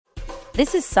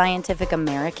This is Scientific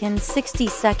American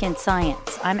 60-Second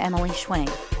Science. I'm Emily Schwing.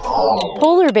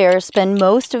 Polar bears spend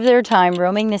most of their time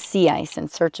roaming the sea ice in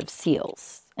search of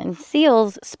seals. And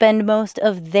seals spend most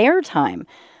of their time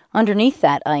underneath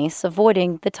that ice,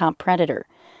 avoiding the top predator.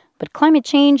 But climate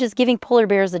change is giving polar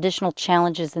bears additional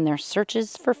challenges in their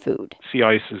searches for food. Sea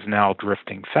ice is now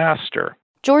drifting faster.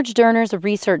 George Derner's a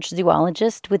research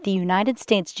zoologist with the United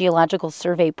States Geological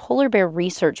Survey Polar Bear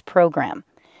Research Program.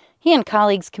 He and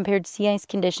colleagues compared sea ice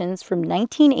conditions from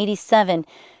 1987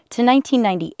 to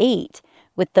 1998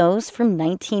 with those from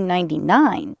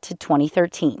 1999 to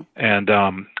 2013. And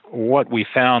what we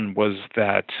found was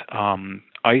that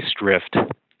ice drift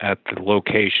at the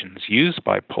locations used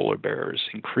by polar bears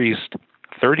increased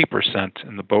 30%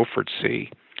 in the Beaufort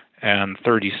Sea and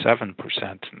 37%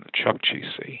 in the Chukchi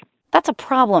Sea. That's a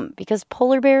problem because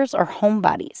polar bears are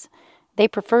homebodies. They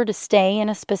prefer to stay in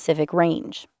a specific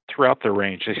range. Throughout the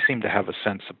range, they seem to have a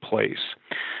sense of place.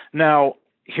 Now,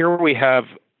 here we have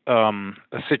a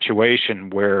situation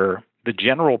where the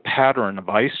general pattern of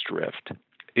ice drift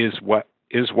is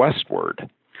westward.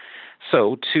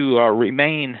 So to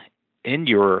remain in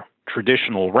your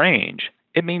traditional range,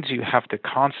 it means you have to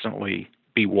constantly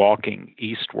be walking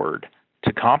eastward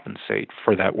to compensate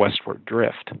for that westward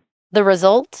drift. The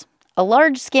result? A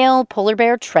large-scale polar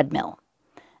bear treadmill.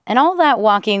 And all that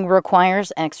walking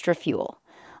requires extra fuel.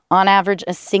 On average,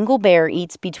 a single bear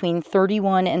eats between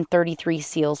 31 and 33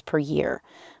 seals per year.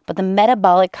 But the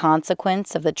metabolic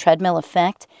consequence of the treadmill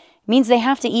effect means they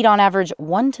have to eat on average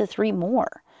 1 to 3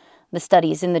 more. The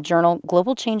study is in the journal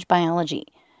Global Change Biology.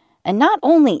 And not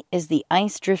only is the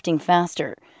ice drifting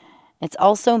faster, it's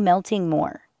also melting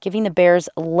more, giving the bears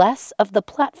less of the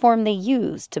platform they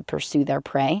use to pursue their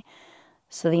prey.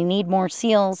 So they need more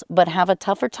seals, but have a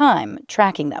tougher time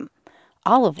tracking them,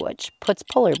 all of which puts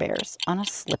polar bears on a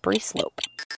slippery slope.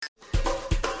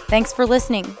 Thanks for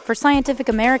listening. For Scientific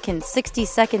American's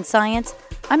 60-Second Science,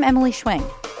 I'm Emily Schwing.